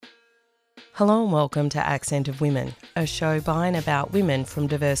Hello and welcome to Accent of Women, a show by and about women from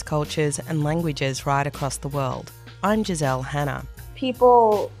diverse cultures and languages right across the world. I'm Giselle Hanna.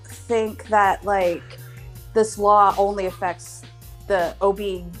 People think that this law only affects the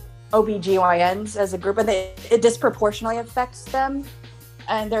OBGYNs as a group, and it disproportionately affects them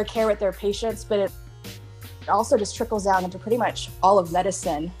and their care with their patients, but it also just trickles down into pretty much all of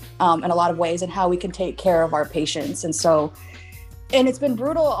medicine in a lot of ways and how we can take care of our patients. And it's been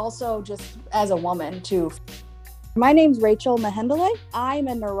brutal also just as a woman too. My name's Rachel Mahendele. I'm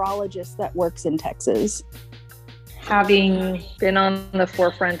a neurologist that works in Texas. Having been on the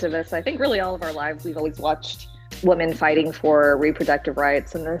forefront of this, I think really all of our lives, we've always watched women fighting for reproductive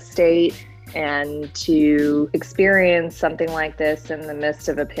rights in the state, and to experience something like this in the midst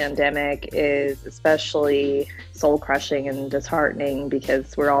of a pandemic is especially soul-crushing and disheartening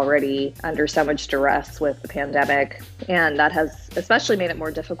because we're already under so much duress with the pandemic, and that has especially made it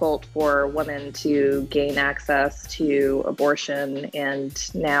more difficult for women to gain access to abortion,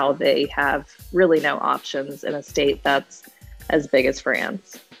 and now they have really no options in a state that's as big as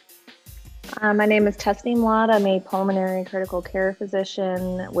France. My name is Tasneem Lad. I'm a pulmonary critical care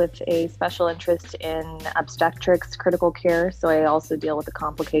physician with a special interest in obstetrics critical care. So I also deal with the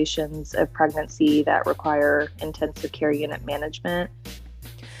complications of pregnancy that require intensive care unit management.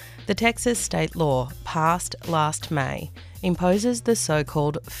 The Texas state law, passed last May, imposes the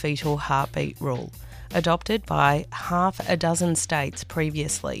so-called fetal heartbeat rule, adopted by half a dozen states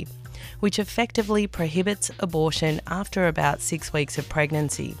previously, which effectively prohibits abortion after about 6 weeks of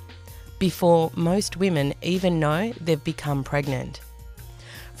pregnancy, before most women even know they've become pregnant.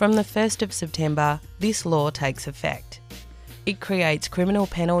 From the 1st of September, this law takes effect. It creates criminal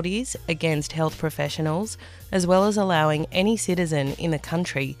penalties against health professionals, as well as allowing any citizen in the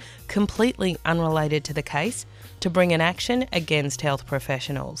country completely unrelated to the case to bring an action against health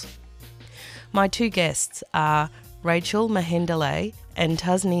professionals. My two guests are Rachel Mahendele and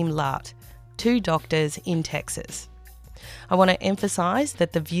Tasneem Lad, two doctors in Texas. I want to emphasise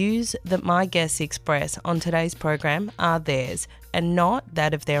that the views that my guests express on today's program are theirs and not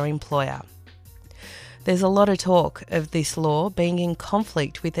that of their employer. There's a lot of talk of this law being in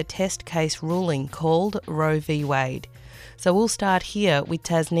conflict with a test case ruling called Roe v. Wade. So we'll start here with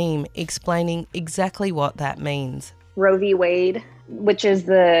Tasneem explaining exactly what that means. Roe v. Wade, which is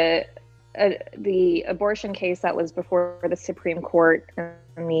the abortion case that was before the Supreme Court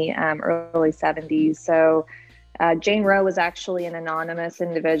in the early 70s. So Jane Roe was actually an anonymous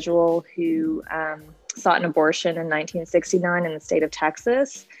individual who sought an abortion in 1969 in the state of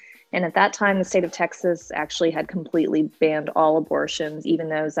Texas. And at that time, the state of Texas actually had completely banned all abortions, even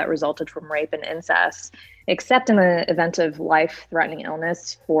those that resulted from rape and incest, except in the event of life-threatening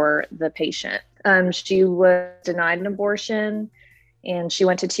illness for the patient. She was denied an abortion, and she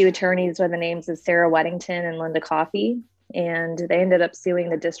went to two attorneys by the names of Sarah Weddington and Linda Coffey, and they ended up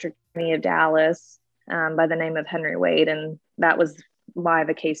suing the District Attorney of Dallas by the name of Henry Wade, and that was why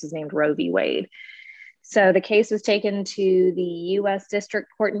the case was named Roe v. Wade. So the case was taken to the U.S. District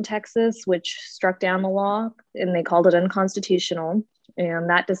Court in Texas, which struck down the law, and they called it unconstitutional. And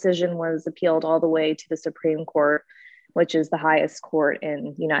that decision was appealed all the way to the Supreme Court, which is the highest court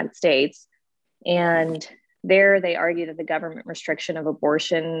in the United States. And there they argued that the government restriction of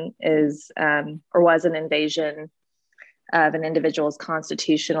abortion is or was an invasion of an individual's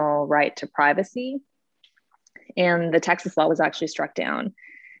constitutional right to privacy. And the Texas law was actually struck down.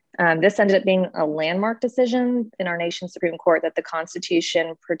 This ended up being a landmark decision in our nation's Supreme Court that the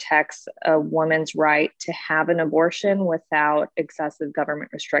Constitution protects a woman's right to have an abortion without excessive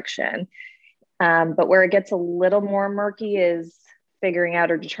government restriction. But where it gets a little more murky is figuring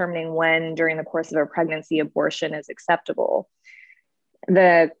out or determining when during the course of a pregnancy abortion is acceptable.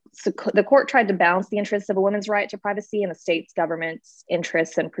 The court tried to balance the interests of a woman's right to privacy and the state's government's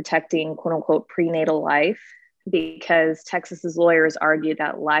interests in protecting quote unquote prenatal life, because Texas's lawyers argued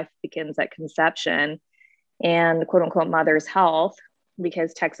that life begins at conception and the quote unquote mother's health,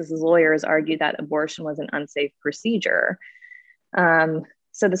 because Texas's lawyers argued that abortion was an unsafe procedure.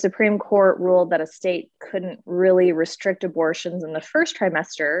 So the Supreme Court ruled that a state couldn't really restrict abortions in the first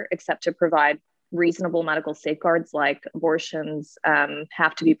trimester except to provide reasonable medical safeguards, like abortions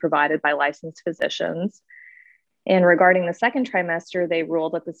have to be provided by licensed physicians. And regarding the second trimester, they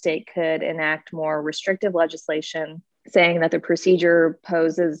ruled that the state could enact more restrictive legislation, saying that the procedure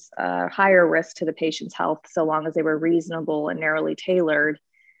poses a higher risk to the patient's health so long as they were reasonable and narrowly tailored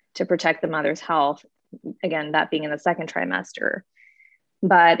to protect the mother's health, again, that being in the second trimester.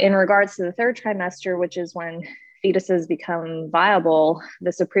 But in regards to the third trimester, which is when fetuses become viable,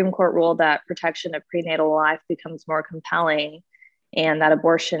 the Supreme Court ruled that protection of prenatal life becomes more compelling and that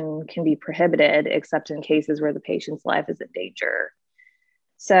abortion can be prohibited except in cases where the patient's life is in danger.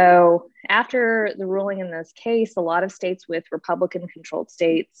 So after the ruling in this case, a lot of states with Republican-controlled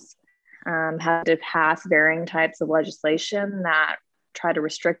states had to pass varying types of legislation that try to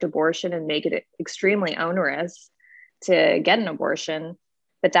restrict abortion and make it extremely onerous to get an abortion.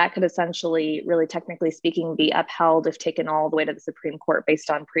 But that could essentially, really technically speaking, be upheld if taken all the way to the Supreme Court based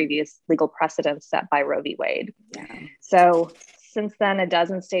on previous legal precedents set by Roe v. Wade. Yeah. So since then, a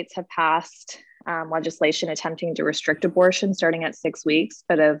dozen states have passed legislation attempting to restrict abortion starting at 6 weeks,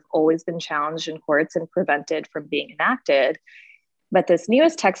 but have always been challenged in courts and prevented from being enacted. But this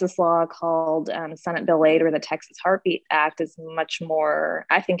newest Texas law called Senate Bill 8, or the Texas Heartbeat Act, is much more,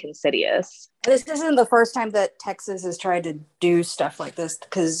 I think, insidious. This isn't the first time that Texas has tried to do stuff like this,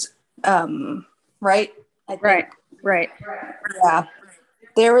 because, right? Right. Yeah.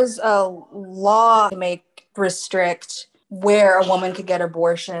 There was a law to restrict where a woman could get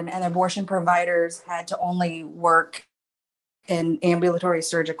abortion, and abortion providers had to only work in ambulatory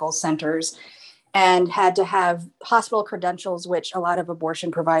surgical centers and had to have hospital credentials, which a lot of abortion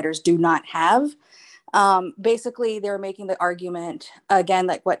providers do not have. Basically, they were making the argument, again,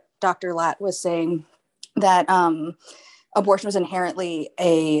 like what Dr. Latt was saying, that abortion was inherently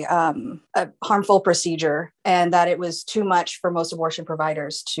a harmful procedure, and that it was too much for most abortion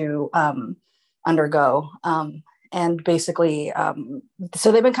providers to undergo. And basically,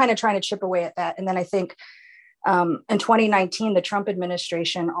 so they've been kind of trying to chip away at that. And then I think in 2019, the Trump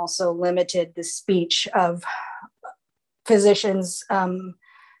administration also limited the speech of physicians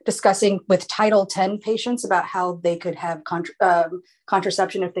discussing with Title X patients about how they could have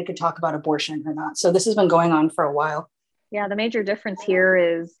contraception if they could talk about abortion or not. So this has been going on for a while. Yeah, the major difference here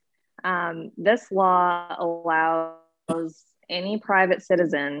is this law allows any private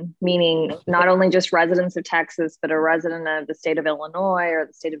citizen, meaning not only just residents of Texas, but a resident of the state of Illinois or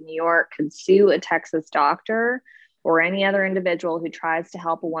the state of New York, could sue a Texas doctor or any other individual who tries to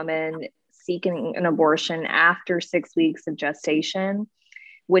help a woman seeking an abortion after 6 weeks of gestation,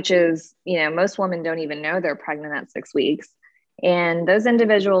 which is, most women don't even know they're pregnant at 6 weeks. And those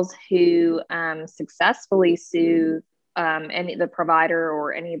individuals who successfully sue the provider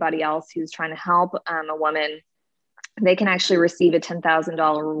or anybody else who's trying to help a woman, they can actually receive a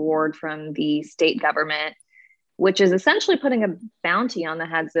 $10,000 reward from the state government, which is essentially putting a bounty on the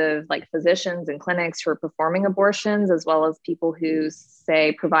heads of physicians and clinics who are performing abortions, as well as people who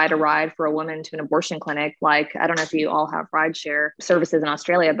say provide a ride for a woman to an abortion clinic. I don't know if you all have rideshare services in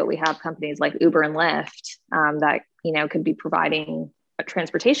Australia, but we have companies like Uber and Lyft that, could be providing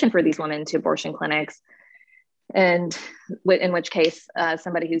transportation for these women to abortion clinics. And in which case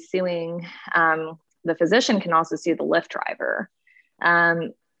somebody who's suing the physician can also sue the Lyft driver.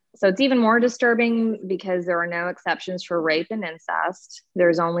 So it's even more disturbing because there are no exceptions for rape and incest.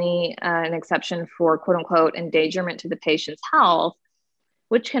 There's only an exception for quote unquote endangerment to the patient's health,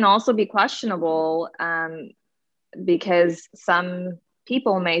 which can also be questionable because some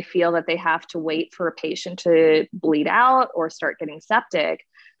people may feel that they have to wait for a patient to bleed out or start getting septic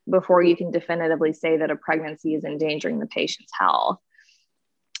before you can definitively say that a pregnancy is endangering the patient's health.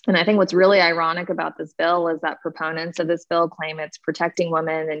 And I think what's really ironic about this bill is that proponents of this bill claim it's protecting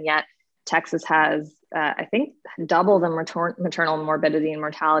women, and yet Texas has, I think, double the maternal morbidity and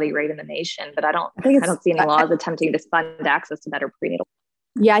mortality rate in the nation. But I don't see any laws attempting to fund access to better prenatal.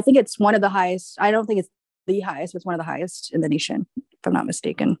 Yeah, I think it's one of the highest. I don't think it's the highest, but it's one of the highest in the nation, if I'm not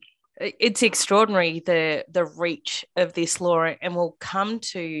mistaken. It's extraordinary, the reach of this law, and we'll come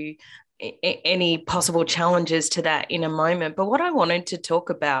to any possible challenges to that in a moment. But what I wanted to talk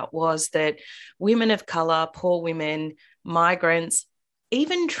about was that women of color, poor women, migrants,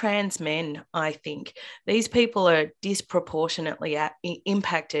 even trans men, I think these people are disproportionately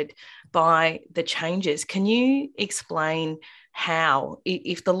impacted by the changes. Can you explain how,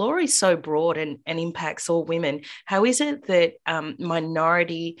 if the law is so broad and impacts all women, how is it that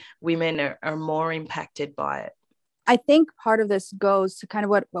minority women are more impacted by it? I think part of this goes to kind of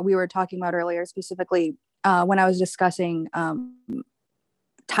what we were talking about earlier, specifically when I was discussing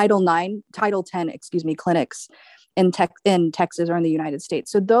Title 10, clinics in Texas or in the United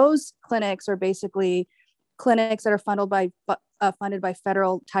States. So those clinics are basically clinics that are funded by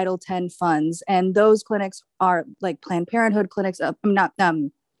federal Title 10 funds, and those clinics are like Planned Parenthood clinics,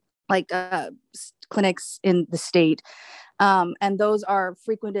 clinics in the state, and those are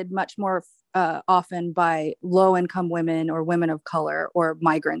frequented much more often by low-income women or women of color or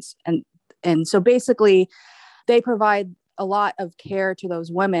migrants, and so basically they provide a lot of care to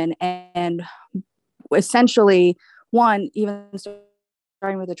those women, and essentially, even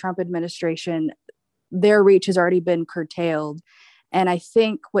starting with the Trump administration, their reach has already been curtailed, And I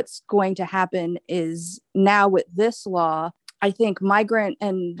think what's going to happen is now with this law, I think migrant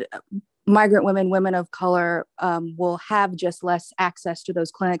women, women of color, will have just less access to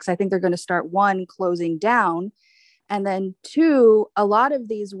those clinics. I think they're going to start, one, closing down. And then two, a lot of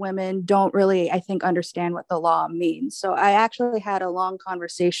these women don't really, I think, understand what the law means. So I actually had a long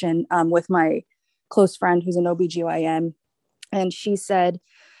conversation with my close friend who's an OBGYN. And she said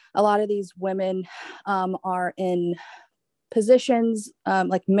a lot of these women are in positions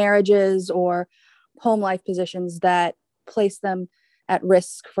like marriages or home life positions that place them at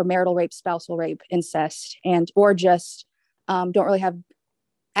risk for marital rape, spousal rape, incest, and or just don't really have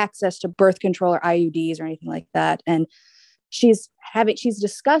access to birth control or IUDs or anything like that. And she's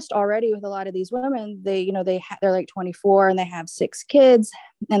discussed already with a lot of these women. They're like 24 and they have 6 kids,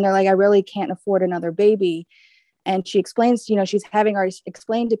 and they're like, I really can't afford another baby. And she explains, she's having already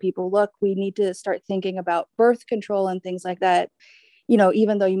explained to people, look, we need to start thinking about birth control and things like that,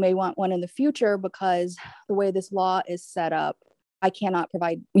 even though you may want one in the future, because the way this law is set up, I cannot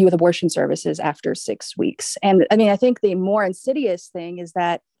provide you with abortion services after 6 weeks. And I mean, I think the more insidious thing is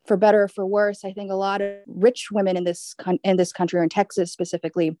that, for better or for worse, I think a lot of rich women in this country, or in Texas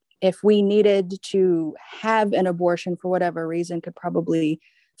specifically, if we needed to have an abortion for whatever reason, could probably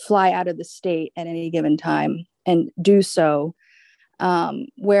fly out of the state at any given time and do so.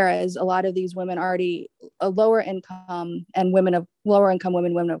 Whereas a lot of these women already, lower income women,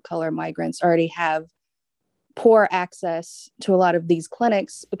 women of color, migrants, already have poor access to a lot of these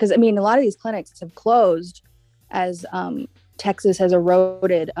clinics, because I mean, a lot of these clinics have closed as Texas has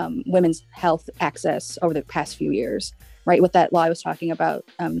eroded women's health access over the past few years, right? With that law I was talking about,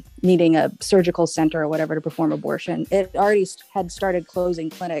 needing a surgical center or whatever to perform abortion, it already had started closing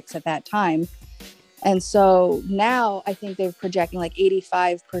clinics at that time. And so now I think they're projecting like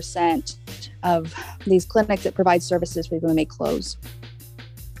 85% of these clinics that provide services for women may close.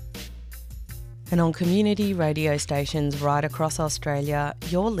 And on community radio stations right across Australia,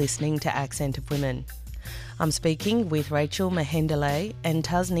 you're listening to Accent of Women. I'm speaking with Rachel Mahendale and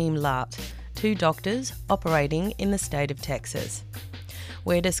Tasneem Lat, 2 doctors operating in the state of Texas.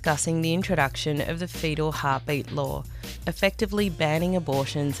 We're discussing the introduction of the fetal heartbeat law, effectively banning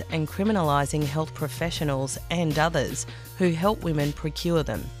abortions and criminalising health professionals and others who help women procure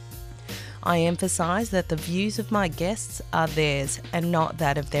them. I emphasise that the views of my guests are theirs and not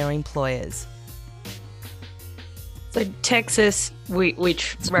that of their employers. So Texas,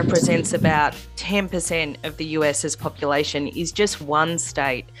 which represents about 10% of the US's population, is just one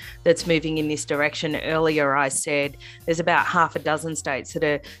state that's moving in this direction. Earlier I said there's about half a dozen states that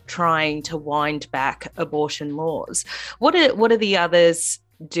are trying to wind back abortion laws. What are the others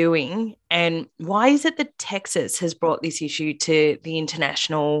doing, and why is it that Texas has brought this issue to the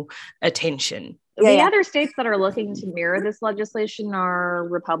international attention? The other states that are looking to mirror this legislation are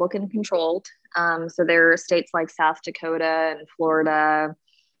Republican controlled. So there are states like South Dakota and Florida,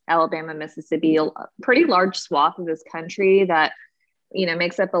 Alabama, Mississippi, a pretty large swath of this country that,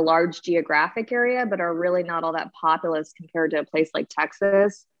 makes up a large geographic area, but are really not all that populous compared to a place like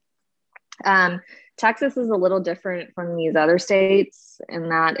Texas. Texas is a little different from these other states in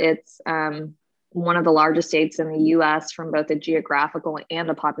that it's one of the largest states in the US from both a geographical and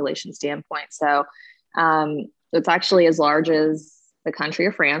a population standpoint. So it's actually as large as the country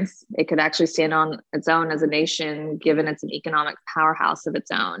of France. It could actually stand on its own as a nation, given it's an economic powerhouse of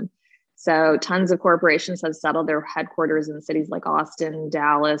its own. So tons of corporations have settled their headquarters in cities like Austin,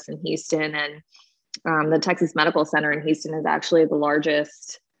 Dallas, and Houston. And the Texas Medical Center in Houston is actually the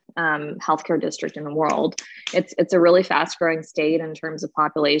largest healthcare district in the world. It's a really fast growing state in terms of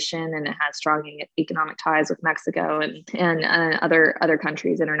population, and it has strong economic ties with Mexico and other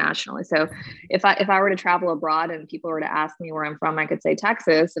countries internationally. So if I were to travel abroad and people were to ask me where I'm from, I could say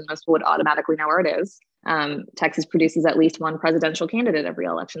Texas, and most would automatically know where it is. Texas produces at least one presidential candidate every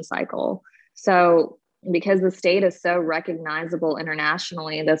election cycle. So because the state is so recognizable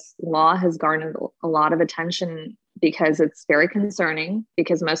internationally, this law has garnered a lot of attention because it's very concerning,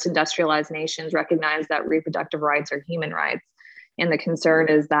 because most industrialized nations recognize that reproductive rights are human rights. And the concern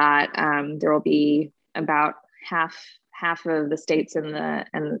is that there will be about half of the states in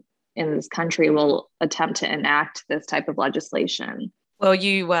this country will attempt to enact this type of legislation. Well,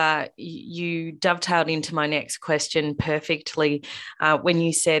 you dovetailed into my next question perfectly when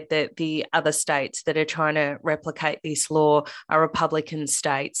you said that the other states that are trying to replicate this law are Republican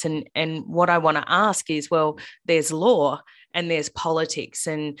states. And what I want to ask is, well, there's law and there's politics,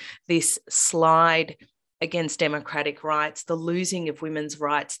 and this slide against democratic rights, the losing of women's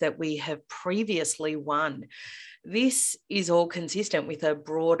rights that we have previously won. This is all consistent with a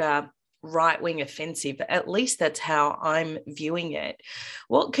broader right-wing offensive. At least that's how I'm viewing it.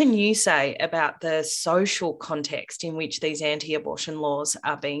 What can you say about the social context in which these anti-abortion laws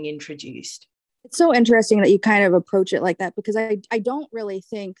are being introduced? It's so interesting that you kind of approach it like that, because I don't really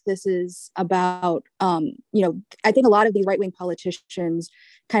think this is about, I think a lot of these right-wing politicians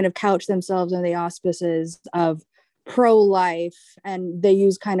kind of couch themselves in the auspices of pro-life, and they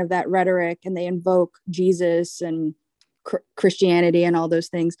use kind of that rhetoric, and they invoke Jesus and Christianity and all those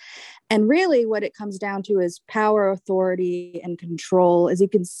things. And really what it comes down to is power, authority, and control, as you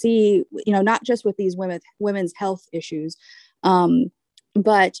can see, not just with these women's health issues,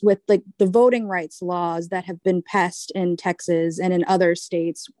 but with like the voting rights laws that have been passed in Texas and in other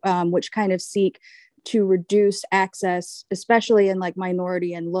states, which kind of seek to reduce access, especially in like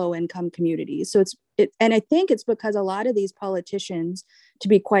minority and low income communities. So and I think it's because a lot of these politicians, to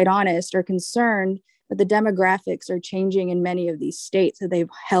be quite honest, are concerned that the demographics are changing in many of these states that they've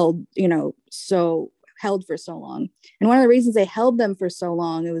held for so long. And one of the reasons they held them for so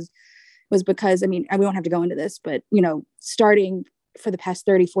long, was because, we won't have to go into this, but, starting for the past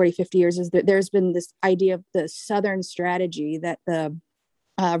 30, 40, 50 years, is that there's been this idea of the Southern strategy that the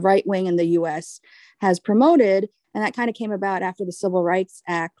right wing in the US has promoted. And that kind of came about after the Civil Rights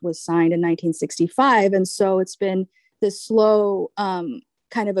Act was signed in 1965. And so it's been this slow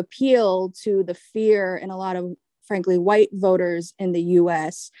kind of appeal to the fear in a lot of, frankly, white voters in the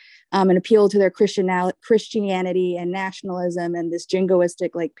US, and appeal to their Christianity and nationalism and this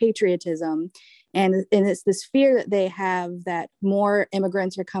jingoistic like patriotism. And it's this fear that they have that more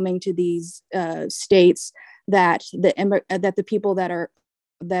immigrants are coming to these states, that the people that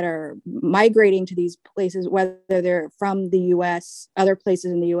are migrating to these places, whether they're from the US, other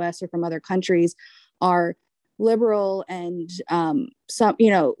places in the US, or from other countries, are liberal and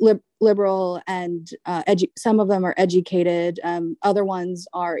liberal and some of them are educated. Other ones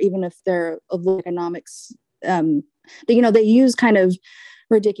are, even if they're of economics, they use kind of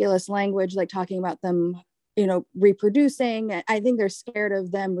ridiculous language, like talking about them, reproducing. I think they're scared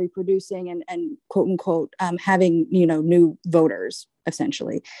of them reproducing and quote unquote having, new voters,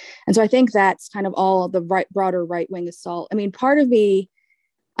 essentially. And so I think that's kind of all the broader right-wing assault. Part of me,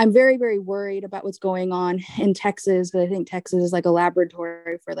 I'm very, very worried about what's going on in Texas, because I think Texas is like a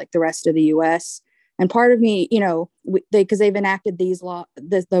laboratory for like the rest of the US. And part of me, because they've enacted these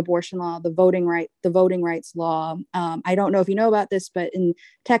the abortion law, the voting rights law. I don't know if you know about this, but in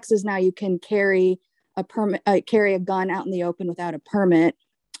Texas now you can carry a gun out in the open without a permit.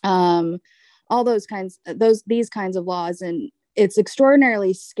 All these kinds of laws, and it's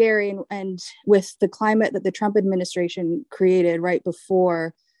extraordinarily scary. And with the climate that the Trump administration created right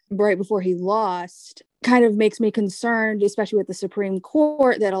before he lost, kind of makes me concerned, especially with the Supreme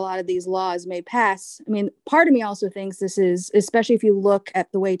Court, that a lot of these laws may pass. Part of me also thinks this is, especially if you look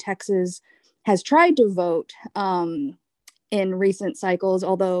at the way Texas has tried to vote in recent cycles,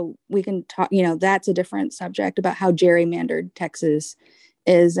 although we can talk, that's a different subject, about how gerrymandered Texas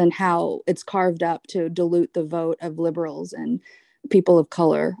is and how it's carved up to dilute the vote of liberals and people of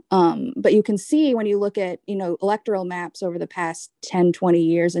color. But you can see when you look at, electoral maps over the past 10, 20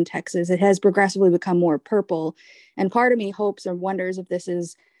 years in Texas, it has progressively become more purple. And part of me hopes and wonders if this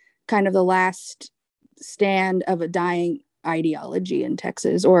is kind of the last stand of a dying ideology in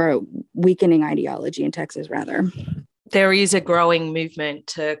Texas, or a weakening ideology in Texas, rather. There is a growing movement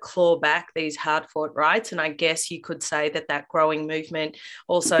to claw back these hard-fought rights. And I guess you could say that growing movement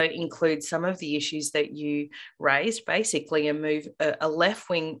also includes some of the issues that you raised, basically a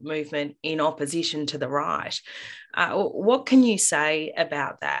left-wing movement in opposition to the right. What can you say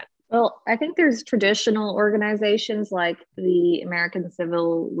about that? Well, I think there's traditional organizations like the American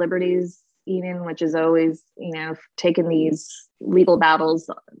Civil Liberties Union, which is always, taken these legal battles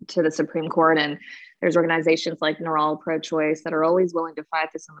to the Supreme Court. And there's organizations like NARAL Pro-Choice that are always willing to fight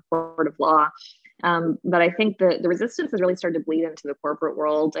this in the court of law. But I think the resistance has really started to bleed into the corporate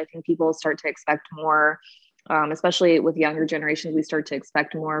world. I think people start to expect more, especially with younger generations. We start to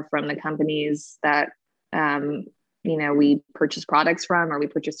expect more from the companies that, we purchase products from or we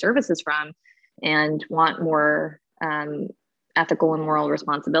purchase services from, and want more ethical and moral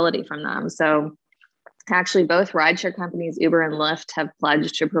responsibility from them. So actually, both rideshare companies, Uber and Lyft, have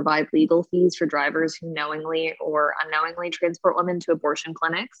pledged to provide legal fees for drivers who knowingly or unknowingly transport women to abortion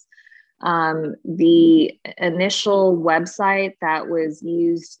clinics. The initial website that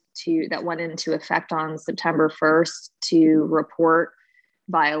went into effect on September 1st to report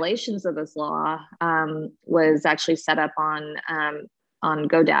violations of this law was actually set up on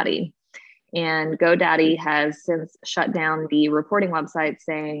GoDaddy. And GoDaddy has since shut down the reporting website,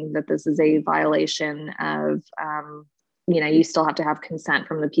 saying that this is a violation of you still have to have consent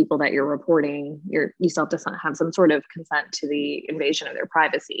from the people that you're reporting. You still have to have some sort of consent to the invasion of their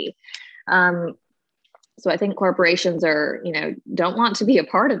privacy. So I think corporations don't want to be a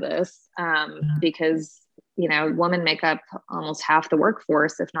part of this because, women make up almost half the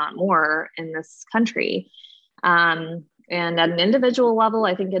workforce, if not more, in this country. And at an individual level,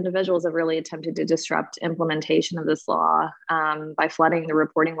 I think individuals have really attempted to disrupt implementation of this law by flooding the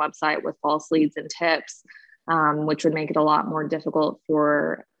reporting website with false leads and tips, which would make it a lot more difficult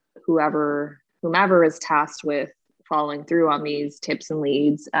for whomever is tasked with following through on these tips and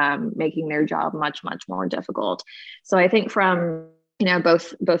leads, making their job much, much more difficult. So I think from,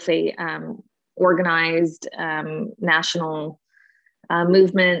 both a organized national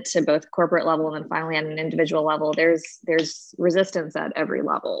movement to both corporate level and then finally at an individual level, there's resistance at every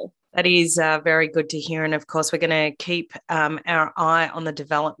level. That is very good to hear. And of course, we're going to keep our eye on the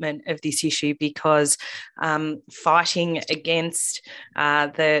development of this issue because fighting against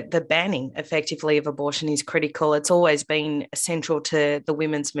the banning effectively of abortion is critical. It's always been central to the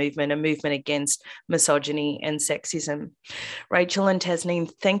women's movement, a movement against misogyny and sexism. Rachel and Tasneem,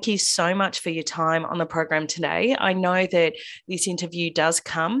 thank you so much for your time on the program today. I know that this interview does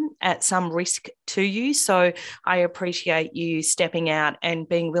come at some risk to you, so I appreciate you stepping out and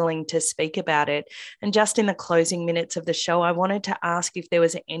being willing to speak about it. And just in the closing minutes of the show, I wanted to ask if there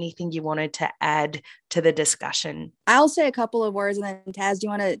was anything you wanted to add to the discussion. I'll say a couple of words and then Taz, do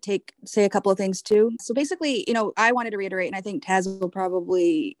you want to say a couple of things too? So basically, I wanted to reiterate, and I think Taz will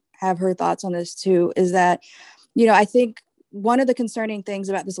probably have her thoughts on this too, is that, I think one of the concerning things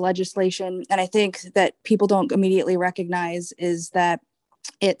about this legislation, and I think that people don't immediately recognize, is that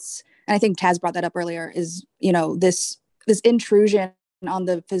it's, and I think Taz brought that up earlier, is, this intrusion on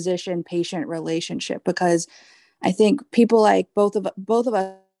the physician-patient relationship, because I think people like both of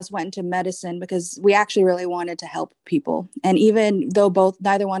us went into medicine because we actually really wanted to help people. And even though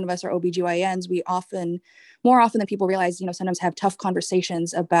neither one of us are OBGYNs, we more often than people realize, sometimes have tough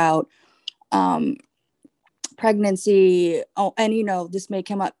conversations about pregnancy. Oh, and this may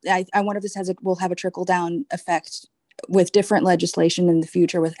come up. I wonder if this will have a trickle down effect with different legislation in the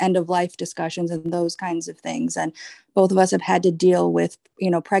future, with end of life discussions and those kinds of things. And both of us have had to deal with,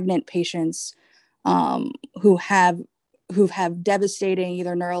 pregnant patients who have devastating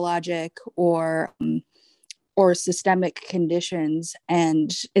either neurologic or systemic conditions.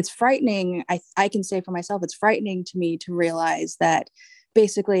 And it's frightening. I can say for myself, it's frightening to me to realize that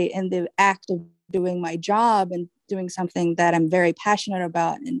basically in the act of doing my job and doing something that I'm very passionate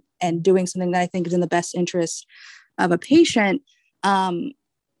about and doing something that I think is in the best interest of a patient,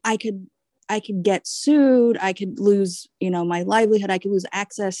 I could get sued. I could lose, my livelihood. I could lose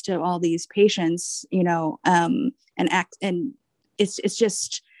access to all these patients, and it's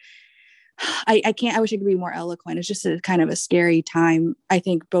just, I can't, I wish I could be more eloquent. It's just a kind of a scary time, I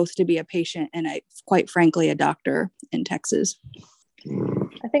think, both to be a patient and quite frankly, a doctor in Texas.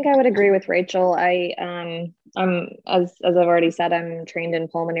 I think I would agree with Rachel. I'm, as I've already said, I'm trained in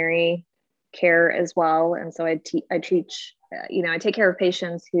pulmonary care as well. And so I teach, I take care of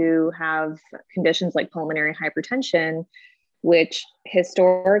patients who have conditions like pulmonary hypertension, which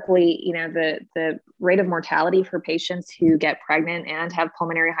historically, the rate of mortality for patients who get pregnant and have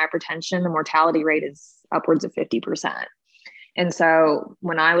pulmonary hypertension, the mortality rate is upwards of 50%. And so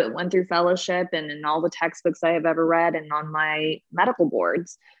when I went through fellowship and in all the textbooks I have ever read and on my medical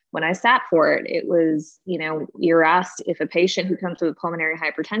boards, when I sat for it, it was, you're asked if a patient who comes with pulmonary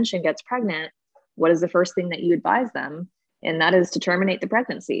hypertension gets pregnant, what is the first thing that you advise them? And that is to terminate the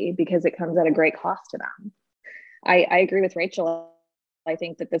pregnancy because it comes at a great cost to them. I agree with Rachel. I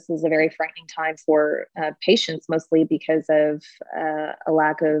think that this is a very frightening time for patients, mostly because of a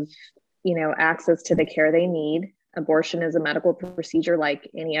lack of, access to the care they need. Abortion is a medical procedure like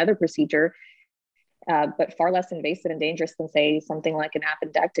any other procedure, but far less invasive and dangerous than, say, something like an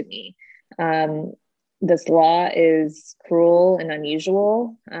appendectomy. This law is cruel and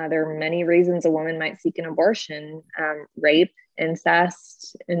unusual. There are many reasons a woman might seek an abortion: rape,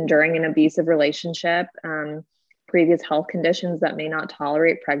 incest, enduring an abusive relationship, previous health conditions that may not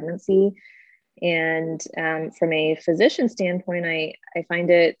tolerate pregnancy. And from a physician standpoint, I find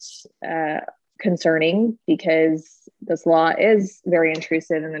it concerning because this law is very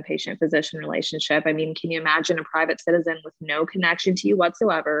intrusive in the patient-physician relationship. I mean, can you imagine a private citizen with no connection to you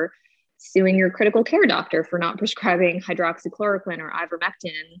whatsoever suing your critical care doctor for not prescribing hydroxychloroquine or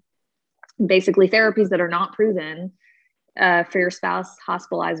ivermectin, basically therapies that are not proven, for your spouse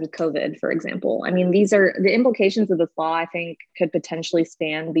hospitalized with COVID, for example? I mean, these are the implications of this law, I think, could potentially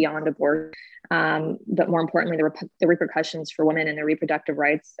span beyond abortion. But more importantly, the repercussions for women and their reproductive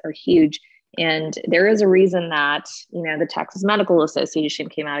rights are huge. And there is a reason that, the Texas Medical Association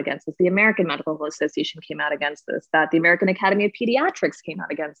came out against this, the American Medical Association came out against this, that the American Academy of Pediatrics came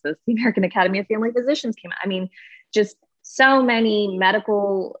out against this, the American Academy of Family Physicians came out. I mean, just so many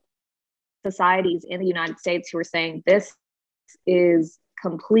medical societies in the United States who are saying this is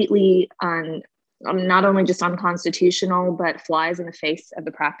completely not only just unconstitutional, but flies in the face of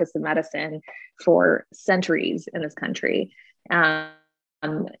the practice of medicine for centuries in this country. And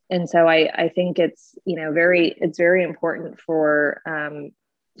so I think it's, it's very important for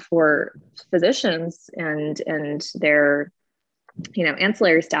physicians and their,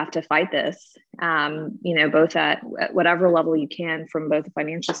 ancillary staff to fight this, both at whatever level you can, from both a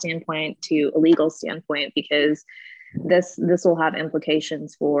financial standpoint to a legal standpoint, because this will have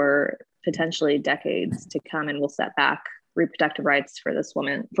implications for potentially decades to come, and will set back reproductive rights for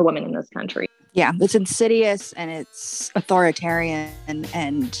women in this country. Yeah, it's insidious and it's authoritarian,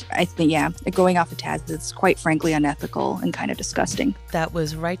 and I think, going off of Taz, it's quite frankly unethical and kind of disgusting. That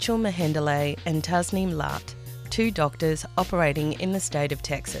was Rachel Mehendale and Tasneem Lat, two doctors operating in the state of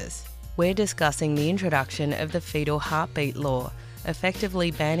Texas. We're discussing the introduction of the fetal heartbeat law,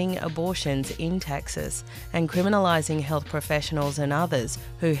 effectively banning abortions in Texas and criminalising health professionals and others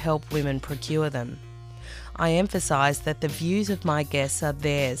who help women procure them. I emphasise that the views of my guests are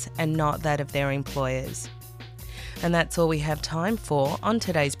theirs and not that of their employers. And that's all we have time for on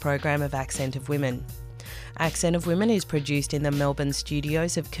today's program of Accent of Women. Accent of Women is produced in the Melbourne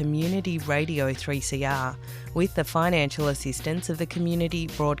studios of Community Radio 3CR with the financial assistance of the Community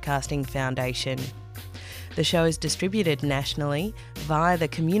Broadcasting Foundation. The show is distributed nationally via the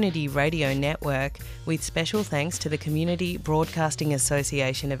Community Radio Network, with special thanks to the Community Broadcasting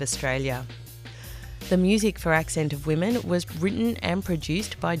Association of Australia. The music for Accent of Women was written and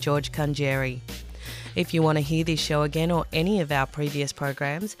produced by George Kunjeri. If you want to hear this show again or any of our previous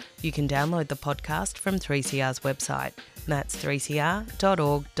programs, you can download the podcast from 3CR's website. That's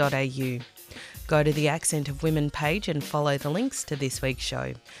 3cr.org.au. Go to the Accent of Women page and follow the links to this week's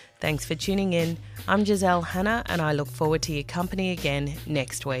show. Thanks for tuning in. I'm Giselle Hanna, and I look forward to your company again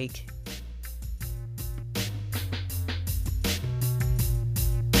next week.